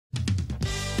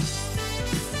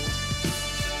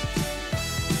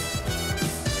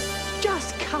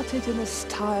write it in a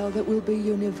style that will be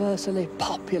universally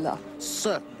popular.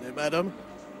 Certainly, madam.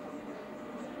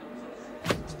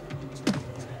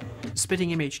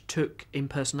 Spitting Image took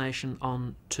impersonation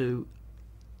on to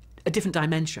a different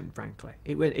dimension, frankly.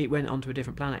 It went onto a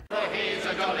different planet. For he's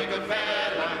a jolly good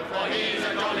fellow, for he's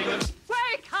a jolly good...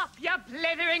 Wake up, you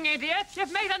blithering idiot!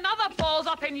 You've made another balls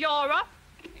up in Europe!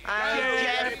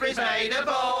 And Jeffrey's made a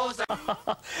balls.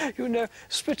 You know,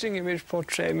 Spitting Image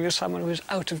portrayed me as someone who is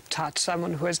out of touch,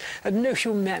 someone who has no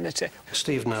humanity.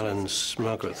 Steve Nallon's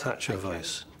Margaret Thatcher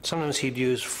voice. Sometimes he'd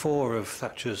use 4 of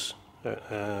Thatcher's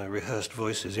rehearsed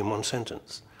voices in one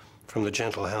sentence, from the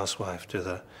gentle housewife to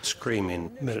the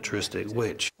screaming militaristic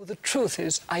witch. Well, the truth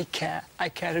is, I care. I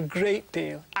care a great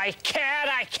deal. I care,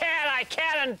 I care, I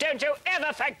care, and don't you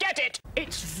ever forget it!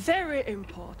 It's very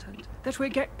important that we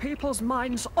get people's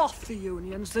minds off the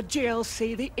unions, the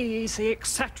GLC, the EEC,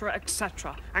 etc.,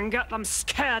 etc., and get them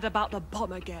scared about the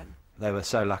bomb again. They were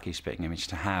so lucky, Spitting Image,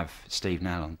 to have Steve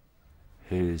Nallon,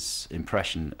 whose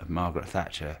impression of Margaret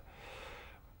Thatcher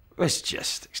was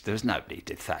just... there was nobody who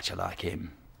did Thatcher like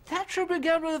him. Thatcher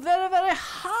began with a very, very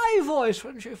high voice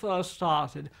when she first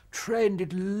started, trained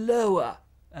it lower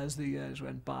as the years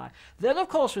went by. Then, of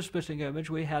course, with Spitting Image,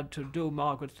 we had to do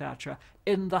Margaret Thatcher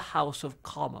in the House of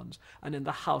Commons. And in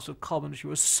the House of Commons, she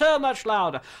was so much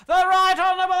louder. The right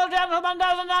honourable gentleman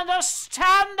doesn't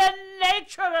understand the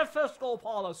nature of fiscal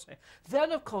policy.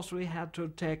 Then, of course, we had to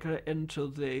take her into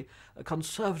the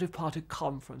Conservative Party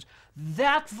conference.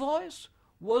 That voice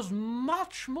was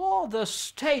much more the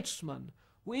statesman.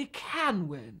 We can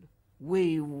win.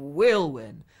 We will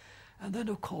win. And then,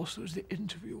 of course, there was the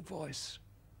interview voice,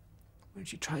 when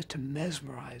she tries to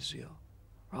mesmerize you,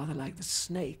 rather like the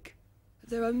snake.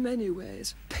 There are many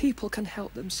ways people can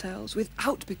help themselves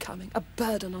without becoming a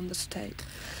burden on the state.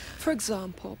 For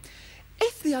example,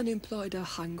 if the unemployed are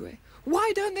hungry,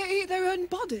 why don't they eat their own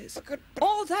bodies?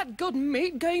 All that good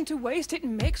meat going to waste, it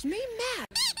makes me mad.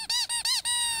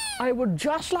 I would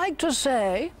just like to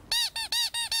say,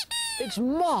 it's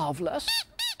marvellous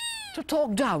to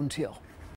talk down to you.